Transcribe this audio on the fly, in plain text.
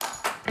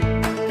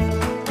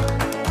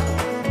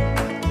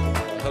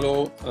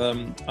Hello,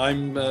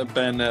 I'm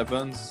Ben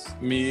Evans.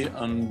 Me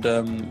and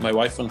my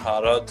wife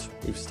Angharad,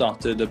 we've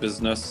started a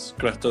business,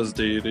 Greta's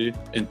Dairy,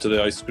 into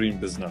the ice cream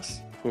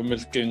business. We're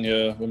milking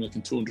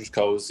 200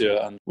 cows here,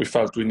 and we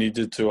felt we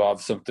needed to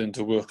have something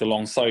to work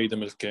alongside the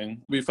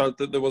milking. We felt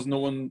that there was no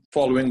one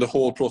following the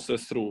whole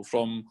process through,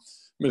 from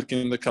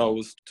milking the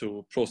cows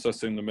to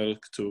processing the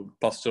milk to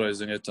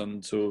pasteurising it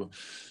and to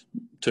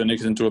turning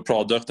it into a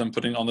product and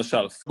putting it on the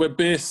shelf. We're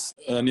based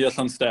near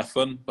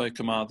Llanstefan by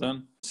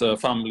Carmarthen. It's a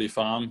family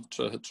farm,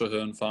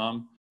 Traherne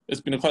Farm.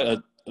 It's been quite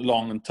a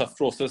long and tough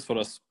process for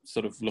us,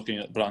 sort of looking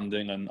at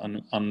branding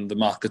and the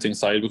marketing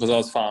side, because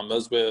as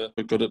farmers we're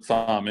good at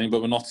farming,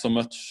 but we're not so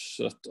much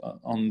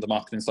on the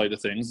marketing side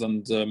of things.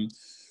 And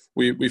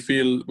we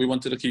feel we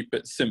wanted to keep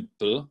it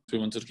simple. We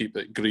wanted to keep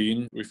it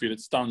green. We feel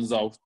it stands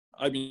out.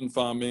 I've been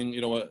farming,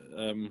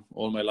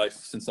 all my life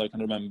since I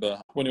can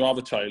remember. When you have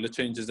a child, it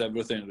changes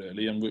everything,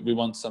 really. And we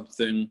want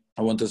something.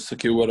 I want to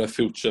secure a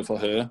future for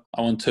her.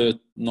 I want her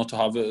not to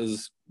have it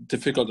as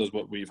difficult as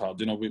what we've had.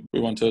 We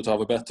want her to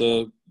have a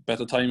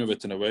better time of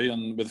it in a way.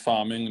 And with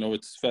farming,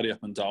 it's very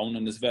up and down,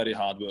 and it's very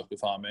hard work with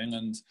farming.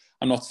 And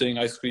I'm not saying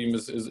ice cream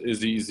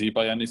is easy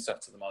by any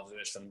stretch of the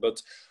imagination,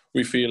 but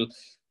we feel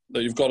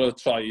that you've got to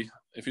try.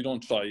 If you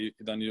don't try,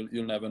 then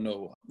you'll never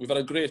know. We've had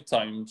a great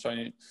time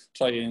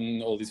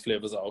trying all these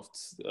flavours out.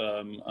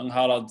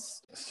 Angharad,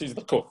 she's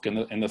the cook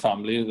in the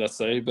family, let's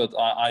say, but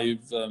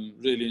I've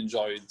really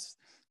enjoyed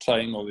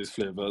trying all these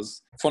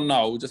flavours. For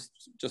now,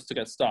 just to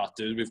get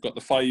started, we've got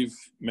the 5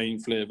 main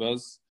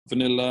flavours: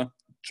 vanilla,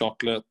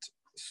 chocolate,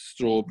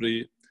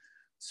 strawberry,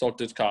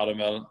 salted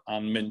caramel,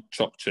 and mint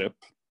choc chip.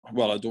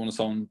 Well, I don't want to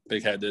sound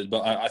big-headed,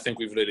 but I think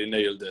we've really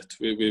nailed it.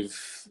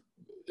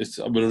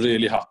 We're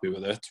really happy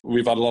with it.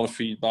 We've had a lot of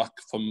feedback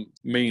from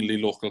mainly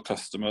local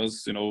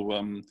customers,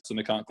 and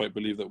they can't quite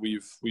believe that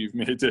we've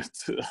made it,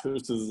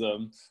 which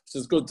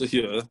is good to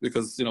hear,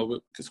 because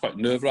it's quite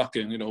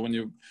nerve-wracking, when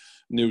you're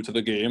new to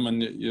the game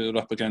and you're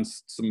up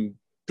against some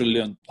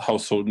brilliant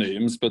household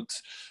names, but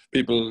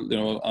people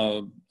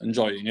are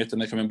enjoying it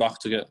and they're coming back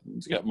to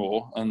get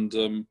more. And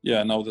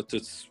now that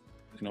it's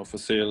for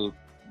sale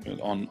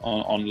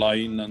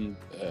online, and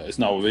it's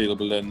now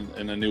available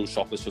in a new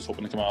shop that's just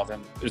opened in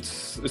Carmarthen.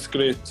 It's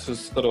great to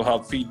sort of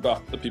have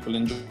feedback that people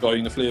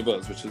enjoying the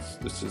flavours, which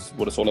is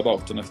what it's all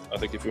about. And I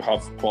think if you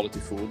have quality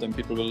food, then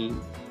people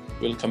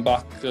will come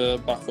back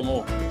for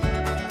more.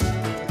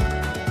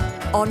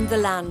 On the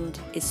Land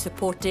is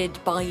supported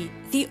by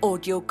the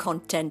Audio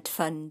Content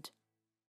Fund.